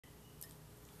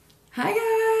Hi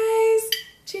guys!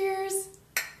 Cheers!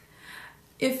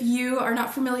 If you are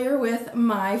not familiar with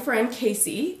my friend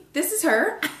Casey, this is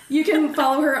her. You can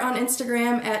follow her on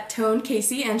Instagram at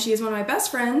 @ToneCasey, and she is one of my best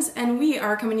friends, and we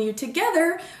are coming to you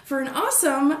together for an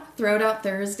awesome Throw It Out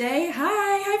Thursday.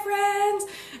 Hi friends!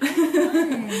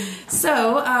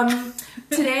 So,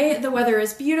 today the weather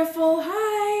is beautiful.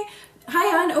 Hi!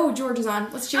 Hi, hon. Oh, George is on.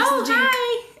 Let's cheers to the G.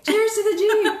 Hi! Cheers to the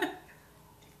G!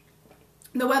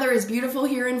 The weather is beautiful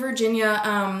here in Virginia,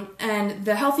 and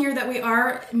the healthier that we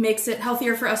are makes it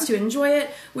healthier for us to enjoy it.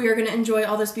 We are going to enjoy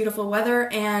all this beautiful weather,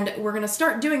 and we're going to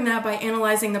start doing that by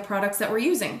analyzing the products that we're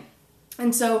using.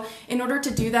 And so in order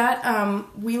to do that,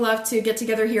 we love to get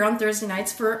together here on Thursday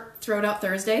nights for Throw It Out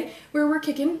Thursday, where we're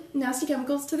kicking nasty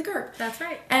chemicals to the curb. That's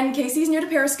right. And Casey's new to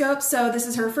Periscope, so this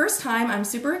is her first time. I'm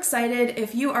super excited.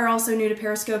 If you are also new to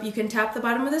Periscope, you can tap the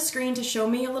bottom of the screen to show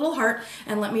me a little heart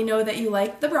and let me know that you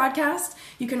like the broadcast.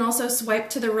 You can also swipe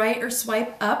to the right or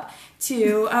swipe up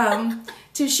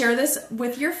to share this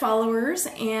with your followers,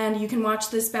 and you can watch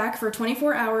this back for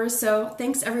 24 hours. So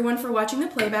thanks everyone for watching the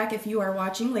playback if you are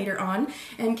watching later on.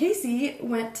 And Casey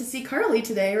went to see Carly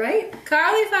today, right?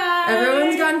 Carly Five!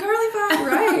 Everyone's gone Carly Five,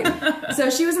 right?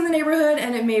 So she was in the neighborhood,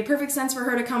 and it made perfect sense for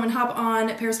her to come and hop on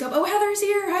Periscope. Oh, Heather's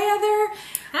here. Hi, Heather.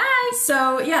 Hi!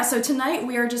 So tonight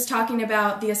we are just talking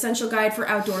about the essential guide for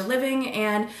outdoor living,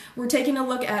 and we're taking a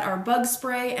look at our bug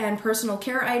spray and personal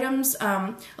care items.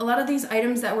 A lot of these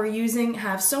items that we're using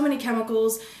have so many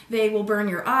chemicals. They will burn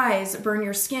your eyes, burn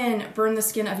your skin, burn the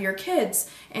skin of your kids,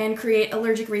 and create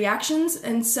allergic reactions.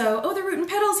 And so, oh, the Root and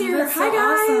Petals here. That's Hi,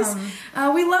 so guys.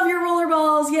 awesome. We love your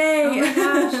rollerballs. Yay. Oh my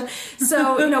gosh.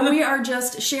 So, we are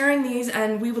just sharing these,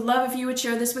 and we would love if you would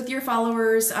share this with your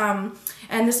followers.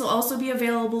 And this will also be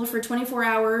available for 24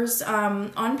 hours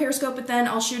on Periscope, but then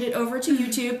I'll shoot it over to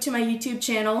YouTube, to my YouTube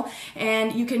channel,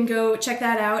 and you can go check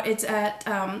that out. It's at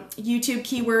YouTube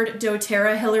keyword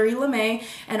doTERRA Hillary LeMay,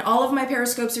 and all of my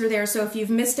Periscopes are there, so if you've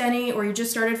missed any or you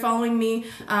just started following me,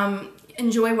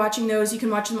 enjoy watching those. You can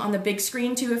watch them on the big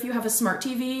screen too if you have a smart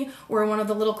TV or one of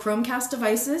the little Chromecast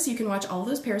devices. You can watch all of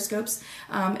those Periscopes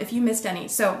if you missed any.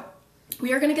 So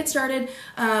we are going to get started.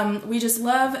 We just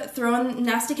love throwing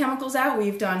nasty chemicals out.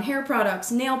 We've done hair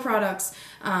products, nail products,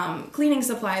 cleaning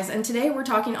supplies, and today we're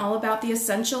talking all about the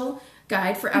essential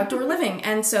guide for outdoor living.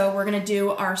 And so we're going to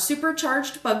do our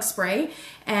supercharged bug spray,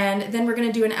 and then we're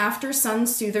going to do an after sun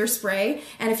soother spray.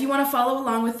 And if you want to follow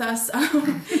along with us,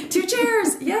 2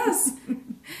 chairs, yes.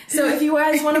 So if you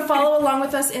guys want to follow along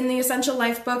with us in the Essential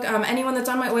Life book, anyone that's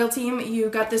on my oil team, you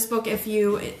got this book if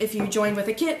you joined with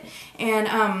a kit,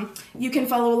 and you can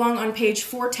follow along on page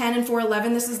 410 and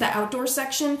 411. This is the outdoor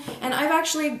section, and I've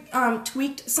actually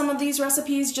tweaked some of these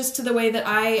recipes just to the way that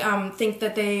I think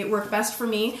that they work best for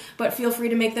me, but feel free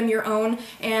to make them your own.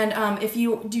 And if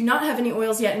you do not have any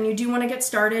oils yet and you do want to get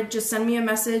started, just send me a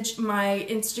message. My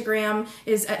Instagram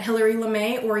is at Hillary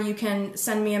LeMay, or you can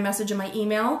send me a message in my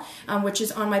email, which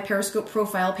is on my Periscope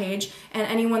profile page, and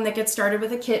anyone that gets started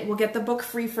with a kit will get the book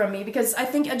free from me, because I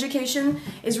think education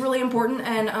is really important.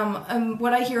 And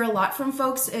what I hear a lot from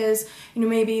folks is,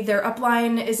 maybe their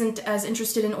upline isn't as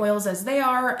interested in oils as they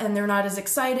are, and they're not as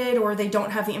excited, or they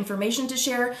don't have the information to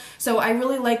share. So I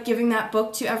really like giving that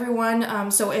book to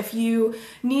everyone. So if you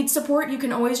need support, you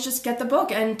can always just get the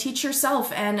book and teach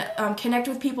yourself, and connect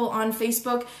with people on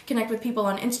Facebook, connect with people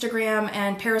on Instagram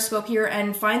and Periscope here,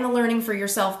 and find the learning for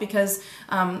yourself, because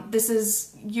this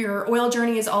is, your oil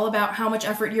journey is all about how much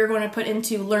effort you're going to put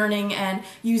into learning and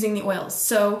using the oils.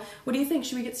 So what do you think?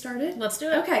 Should we get started? Let's do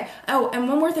it. Okay. Oh, and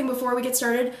one more thing before we get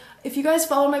started. If you guys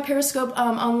followed my Periscope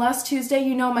on last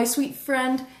Tuesday, my sweet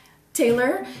friend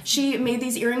Taylor, she made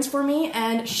these earrings for me,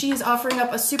 and she's offering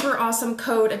up a super awesome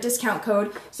code, a discount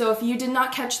code. So if you did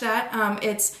not catch that,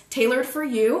 it's tailored for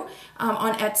you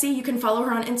on Etsy. You can follow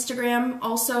her on Instagram,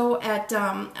 also at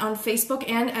on Facebook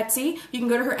and Etsy. You can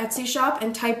go to her Etsy shop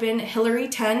and type in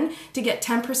Hillary10 to get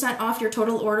 10% off your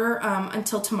total order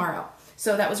until tomorrow.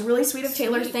 So that was really sweet of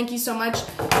Taylor. Thank you so much.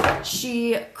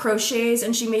 She crochets,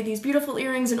 and she made these beautiful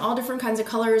earrings in all different kinds of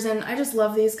colors, and I just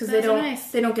love these because they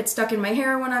don't get stuck in my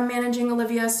hair when I'm managing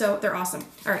Olivia, so they're awesome.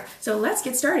 All right, so let's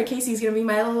get started. Casey's going to be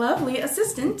my lovely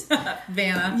assistant.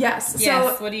 Vanna. Yes.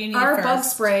 Yes, So what do you need our first? bug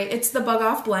spray, it's the Bug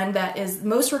Off blend that is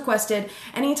most requested.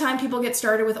 Anytime people get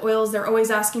started with oils, they're always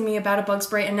asking me about a bug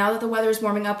spray, and now that the weather's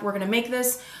warming up, we're going to make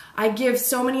this. I give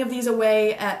so many of these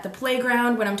away at the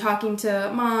playground when I'm talking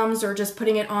to moms, or just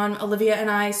putting it on Olivia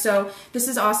and I. So this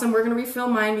is awesome. We're going to refill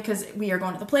mine because we are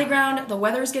going to the playground. The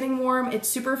weather's getting warm. It's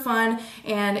super fun,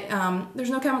 and there's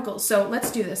no chemicals. So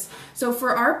let's do this. So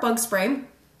for our bug spray,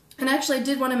 and actually I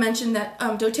did want to mention that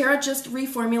doTERRA just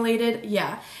reformulated,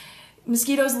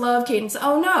 Mosquitoes love Cadence.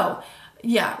 Oh no.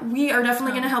 Yeah, we are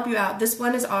definitely going to help you out. This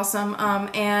blend is awesome.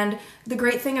 And the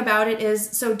great thing about it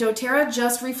is, so doTERRA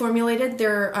just reformulated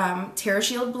their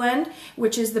TerraShield blend,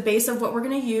 which is the base of what we're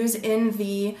going to use in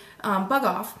the Bug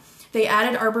Off. They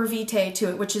added Arbor Vitae to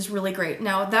it, which is really great.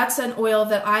 Now, that's an oil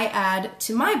that I add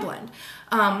to my blend.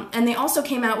 And they also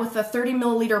came out with a 30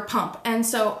 milliliter pump. And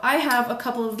so I have a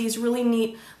couple of these really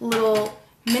neat little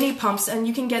mini pumps, and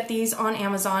you can get these on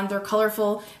Amazon. They're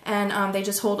colorful, and they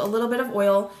just hold a little bit of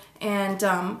oil, and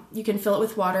you can fill it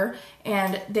with water,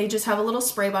 and they just have a little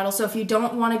spray bottle. So if you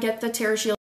don't want to get the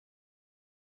TerraShield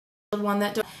one,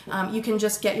 that you can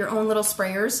just get your own little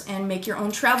sprayers and make your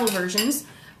own travel versions.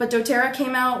 But doTERRA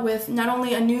came out with not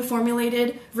only a new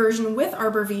formulated version with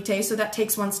Arbor Vitae, so that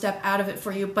takes one step out of it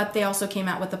for you, but they also came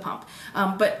out with the pump.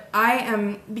 But I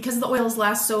am, because the oils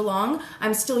last so long,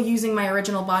 I'm still using my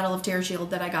original bottle of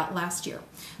TerraShield that I got last year.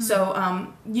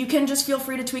 So you can just feel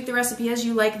free to tweak the recipe as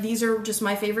you like. These are just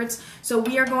my favorites. So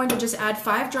we are going to just add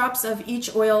 5 drops of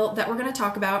each oil that we're going to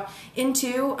talk about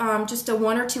into just a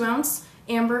 1 or 2 ounce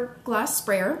amber glass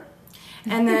sprayer.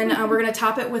 And then we're going to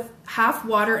top it with half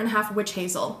water and half witch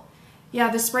hazel. Yeah,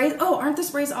 the sprays, oh, aren't the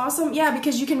sprays awesome? Yeah,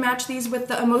 because you can match these with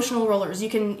the emotional rollers. You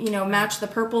can, you know, match the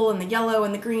purple and the yellow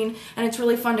and the green, and it's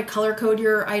really fun to color code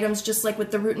your items just like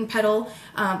with the root and petal,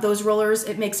 those rollers.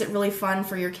 It makes it really fun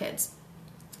for your kids.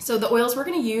 So the oils we're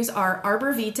going to use are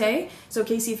Arbor Vitae. So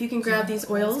Casey, if you can grab these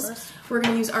oils. We're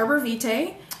going to use Arbor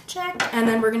Vitae. Check. And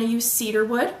then we're going to use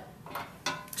cedarwood.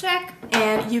 Check.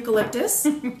 And eucalyptus.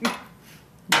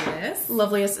 Yes.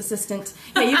 Loveliest assistant.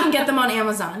 Yeah, you can get them on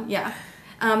Amazon. Yeah.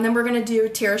 Then we're going to do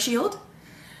TerraShield.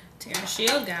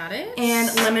 TerraShield, got it. And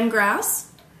lemongrass.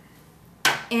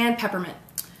 And peppermint.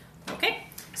 Okay.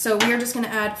 So we are just going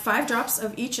to add 5 drops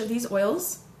of each of these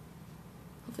oils.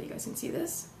 Hopefully you guys can see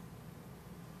this.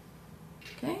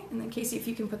 Okay, and then Casey, if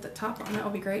you can put the top on, that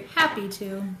will be great. Happy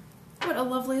to. What a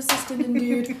lovely assistant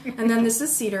indeed. And then this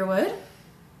is cedarwood.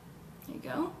 There you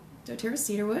go. doTERRA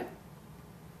cedarwood.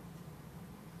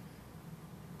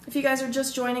 If you guys are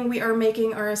just joining, we are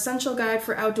making our essential guide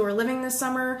for outdoor living this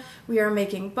summer. We are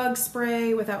making bug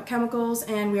spray without chemicals,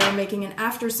 and we are making an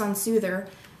after sun soother.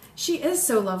 She is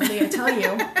so lovely, I tell you.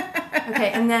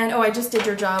 Okay, and then, oh, I just did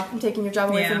your job. I'm taking your job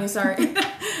away from you, sorry.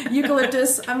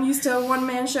 Eucalyptus, I'm used to a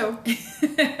one-man show.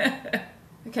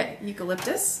 Okay,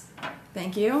 eucalyptus.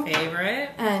 Thank you. Favorite.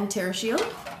 And TerraShield.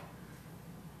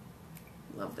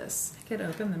 Love this. I could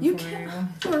open them You for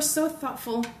can. You are so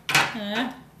thoughtful. you.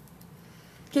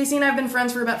 Casey and I have been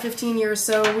friends for about 15 years,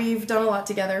 so we've done a lot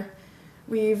together.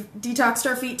 We've detoxed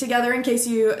our feet together, in case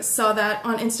you saw that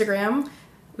on Instagram.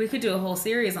 We could do a whole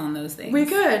series on those things. We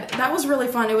could. That was really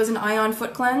fun. It was an ion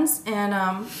foot cleanse, and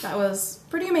that was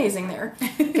pretty amazing there.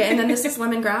 Okay, and then this is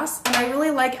lemongrass, and I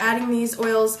really like adding these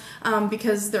oils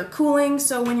because they're cooling,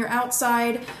 so when you're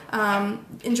outside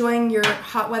enjoying your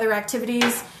hot weather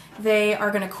activities, they are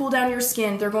going to cool down your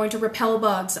skin. They're going to repel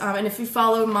bugs. And if you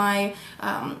follow my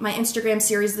my Instagram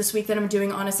series this week that I'm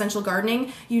doing on essential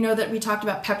gardening, you know that we talked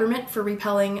about peppermint for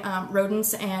repelling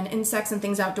rodents and insects and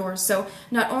things outdoors. So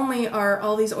not only are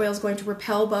all these oils going to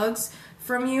repel bugs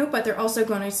from you, but they're also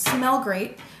going to smell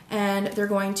great, and they're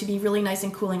going to be really nice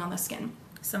and cooling on the skin.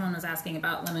 Someone was asking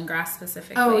about lemongrass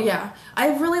specifically. Oh, yeah.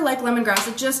 I really like lemongrass.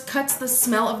 It just cuts the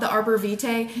smell of the Arbor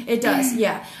Vitae. It does,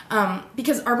 yeah.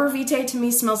 Because Arbor Vitae to me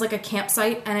smells like a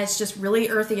campsite, and it's just really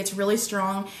earthy. It's really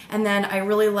strong. And then I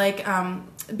really like,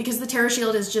 because the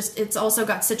TerraShield is just, it's also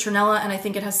got citronella, and I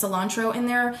think it has cilantro in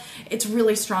there. It's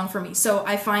really strong for me. So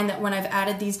I find that when I've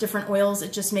added these different oils,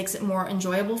 it just makes it more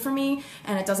enjoyable for me,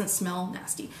 and it doesn't smell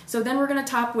nasty. So then we're going to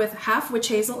top with half witch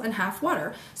hazel and half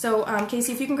water. So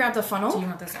Casey, if you can grab the funnel. Do you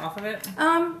want this off of it?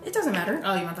 It doesn't matter.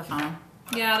 Oh, you want the funnel?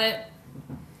 Got it.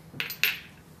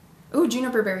 Oh,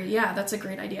 juniper berry. Yeah, that's a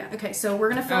great idea. Okay, so we're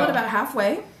going to fill it about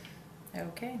halfway.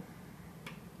 Okay.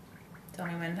 Tell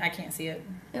me when. I can't see it.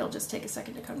 It'll just take a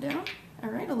second to come down. All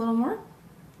right, a little more.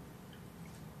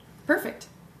 Perfect.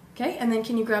 Okay, and then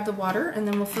can you grab the water, and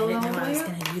then we'll fill it all the way up? I didn't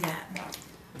know I was going to do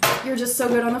that. You're just so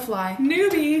good on the fly.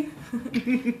 Newbie.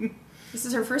 This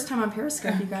is her first time on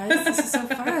Periscope, you guys. This is so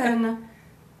fun.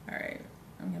 All right.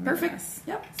 Perfect.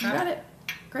 Yep, you got it.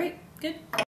 Great. Good.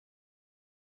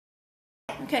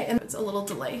 Okay, and it's a little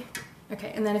delay.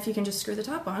 Okay, and then if you can just screw the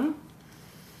top on.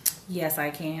 Yes, I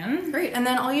can. Great, and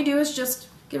then all you do is just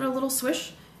give it a little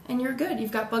swish, and you're good.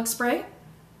 You've got bug spray.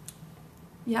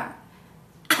 Yeah.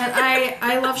 And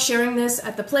I love sharing this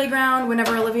at the playground.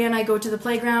 Whenever Olivia and I go to the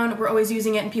playground, we're always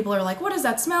using it, and people are like, what does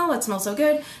that smell? It smells so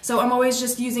good. So I'm always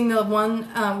just using the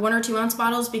 1 or 2 ounce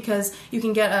bottles, because you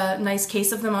can get a nice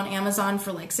case of them on Amazon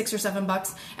for like $6 or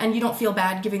 $7, and you don't feel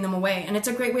bad giving them away. And it's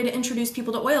a great way to introduce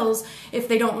people to oils if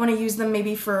they don't want to use them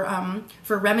maybe for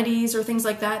remedies or things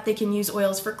like that. They can use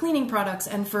oils for cleaning products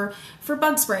and for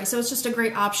bug spray. So it's just a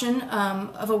great option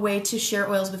of a way to share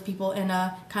oils with people in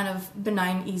a kind of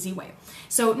benign, easy way.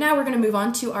 So now we're going to move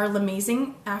on to our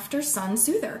Lamazing After Sun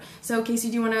Soother. So Casey,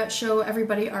 do you want to show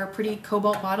everybody our pretty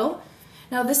cobalt bottle?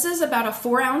 Now this is about a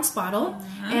 4 ounce bottle,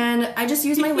 and I just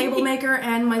use my label maker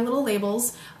and my little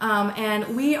labels,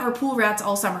 and we are pool rats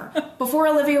all summer. Before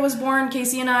Olivia was born,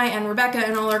 Casey and I and Rebecca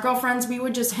and all our girlfriends, we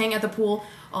would just hang at the pool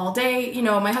all day. You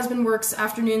know, my husband works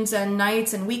afternoons and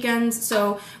nights and weekends,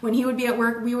 so when he would be at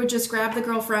work, we would just grab the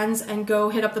girlfriends and go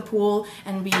hit up the pool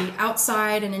and be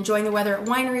outside and enjoying the weather at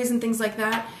wineries and things like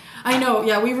that. I know,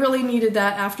 yeah, we really needed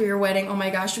that after your wedding. Oh my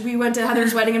gosh, we went to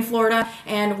Heather's wedding in Florida,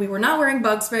 and we were not wearing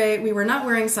bug spray, we were not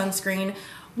wearing sunscreen,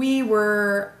 we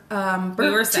were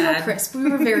burnt to a crisp. We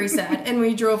were very sad, and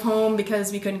we drove home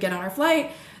because we couldn't get on our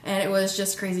flight, and it was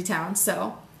just crazy town.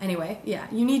 So anyway, yeah,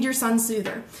 you need your sun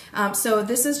soother. So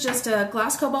this is just a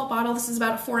glass cobalt bottle. This is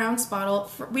about a 4 ounce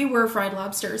bottle. We were fried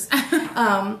lobsters.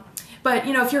 But,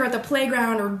 you know, if you're at the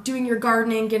playground or doing your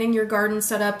gardening, getting your garden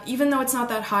set up, even though it's not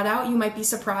that hot out, you might be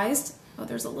surprised. Oh,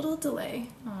 there's a little delay.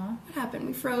 Aww. What happened?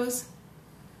 We froze.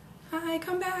 Hi,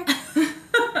 come back.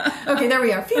 Okay, there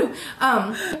we are. Phew.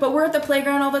 But we're at the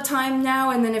playground all the time now,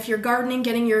 and then if you're gardening,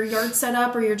 getting your yard set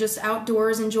up, or you're just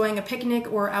outdoors enjoying a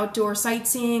picnic or outdoor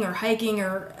sightseeing or hiking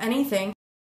or anything,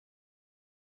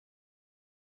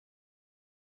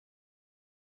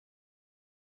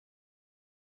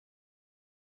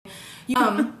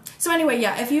 so anyway,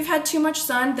 yeah, if you've had too much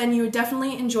sun, then you would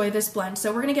definitely enjoy this blend.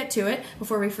 So we're going to get to it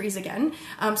before we freeze again.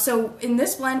 So in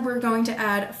this blend, we're going to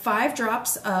add 5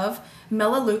 drops of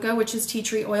Melaleuca, which is tea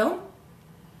tree oil.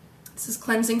 This is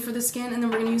cleansing for the skin, and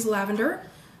then we're going to use lavender,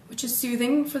 which is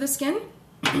soothing for the skin,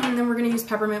 and then we're going to use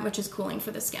peppermint, which is cooling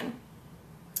for the skin.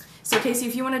 So Casey,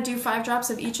 if you want to do 5 drops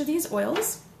of each of these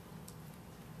oils.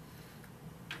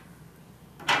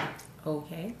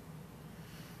 Okay.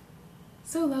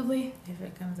 So lovely. If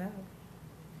it comes out.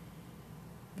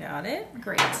 Got it.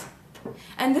 Great.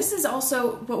 And this is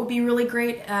also what would be really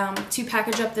great to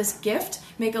package up this gift.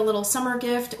 Make a little summer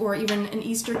gift or even an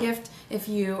Easter gift. If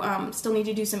you still need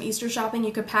to do some Easter shopping,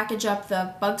 you could package up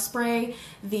the bug spray,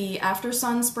 the after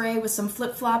sun spray with some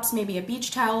flip-flops, maybe a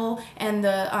beach towel, and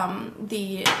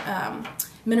the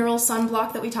mineral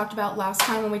sunblock that we talked about last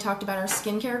time when we talked about our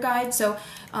skincare guide. So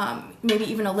maybe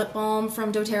even a lip balm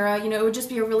from doTERRA. You know, it would just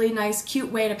be a really nice,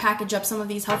 cute way to package up some of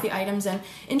these healthy items and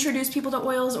introduce people to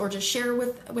oils, or just share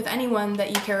with anyone that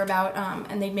you care about,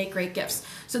 and they'd make great gifts.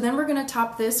 So then we're going to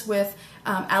top this with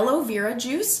aloe vera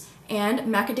juice and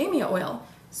macadamia oil.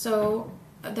 So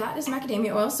that is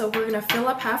macadamia oil. So we're going to fill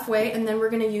up halfway, and then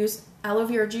we're going to use aloe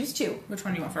vera juice too. Which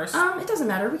one do you want first? It doesn't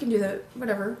matter. We can do the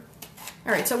whatever.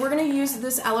 All right, so we're going to use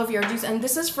this aloe vera juice, and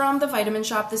this is from the Vitamin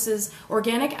Shop. This is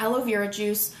organic aloe vera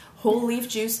juice, whole leaf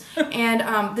juice,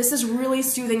 and this is really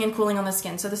soothing and cooling on the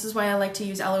skin. So this is why I like to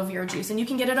use aloe vera juice, and you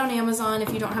can get it on Amazon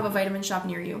if you don't have a Vitamin Shop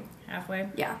near you. Halfway?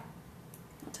 Yeah.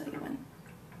 I'll tell you when.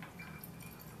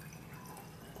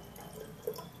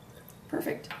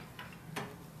 Perfect.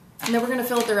 And then we're going to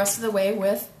fill it the rest of the way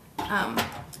with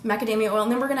macadamia oil,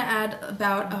 and then we're going to add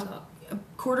about a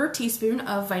quarter teaspoon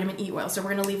of vitamin E oil. So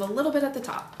we're going to leave a little bit at the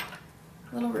top.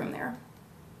 A little room there.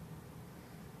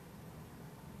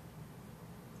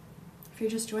 If you're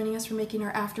just joining us, we're making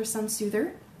our After Sun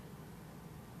Soother.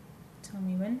 Tell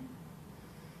me when.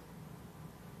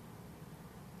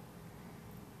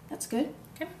 That's good.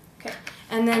 Okay. Okay.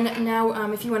 And then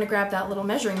now if you want to grab that little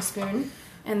measuring spoon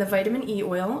and the vitamin E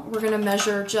oil, we're going to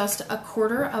measure just a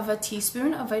quarter of a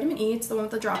teaspoon of vitamin E. It's the one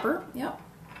with the dropper. Yep.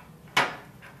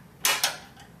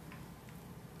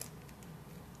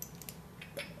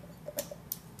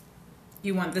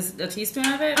 You want this a teaspoon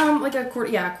of it? Like a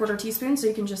quarter teaspoon, so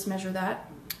you can just measure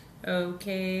that.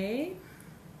 Okay.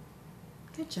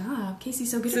 Good job. Casey's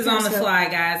so good this at Periscope. This is on the fly,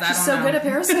 guys. She's so good at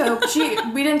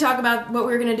Periscope. We didn't talk about what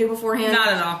we were going to do beforehand. Not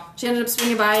at all. She ended up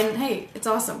swinging by, and hey, it's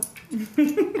awesome.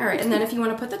 All right, and then if you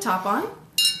want to put the top on.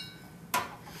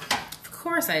 Of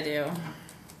course I do.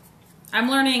 I'm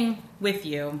learning with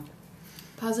you.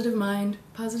 Positive mind,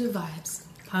 positive vibes,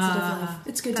 positive life.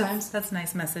 It's good times. That's a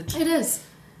nice message. It is.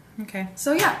 Okay.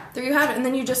 So yeah, there you have it. And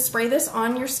then you just spray this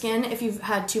on your skin. If you've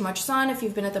had too much sun, if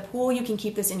you've been at the pool, you can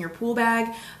keep this in your pool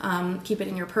bag. Keep it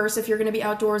in your purse if you're going to be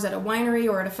outdoors at a winery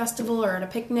or at a festival or at a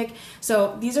picnic.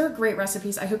 So these are great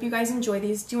recipes. I hope you guys enjoy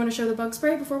these. Do you want to show the bug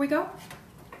spray before we go?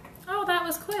 Oh, that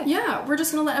was quick. Yeah, we're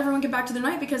just going to let everyone get back to their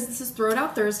night because this is Throw It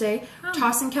Out Thursday,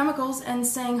 tossing chemicals and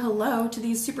saying hello to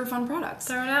these super fun products.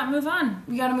 Throw it out and move on.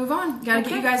 We got to move on. Got to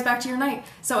get you guys back to your night.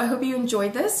 So I hope you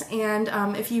enjoyed this, and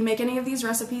if you make any of these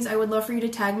recipes, I would love for you to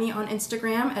tag me on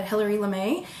Instagram at Hillary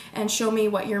LeMay and show me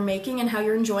what you're making and how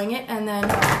you're enjoying it. And then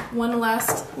one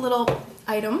last little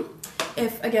item.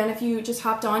 If you just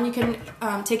hopped on, you can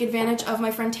take advantage of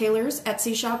my friend Taylor's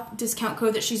Etsy shop discount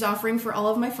code that she's offering for all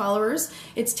of my followers.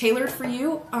 It's tailored for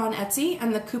you on Etsy,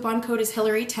 and the coupon code is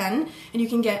Hillary10, and you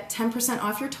can get 10%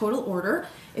 off your total order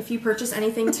if you purchase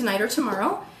anything tonight or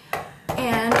tomorrow.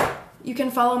 And you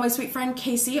can follow my sweet friend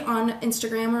Casey on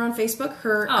Instagram or on Facebook.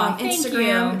 Her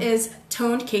Instagram is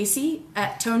Toned Casey,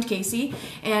 at Toned Casey,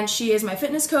 and she is my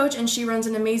fitness coach, and she runs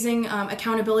an amazing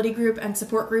accountability group and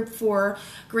support group for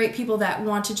great people that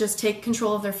want to just take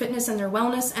control of their fitness and their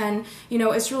wellness. And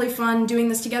it's really fun doing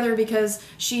this together because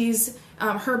she's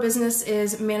her business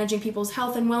is managing people's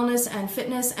health and wellness and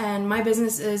fitness, and my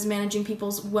business is managing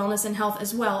people's wellness and health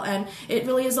as well. And it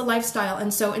really is a lifestyle.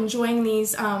 And so enjoying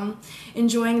these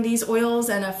oils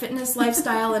and a fitness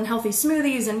lifestyle and healthy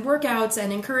smoothies and workouts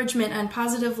and encouragement and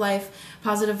positive life,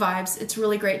 positive vibes. It's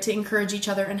really great to encourage each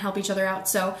other and help each other out.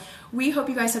 So we hope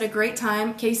you guys had a great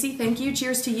time. Casey, thank you.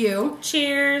 Cheers to you.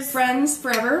 Cheers. Friends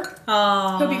forever.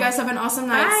 Aww. Hope you guys have an awesome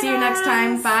night. Bye, See you next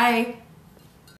time. Bye.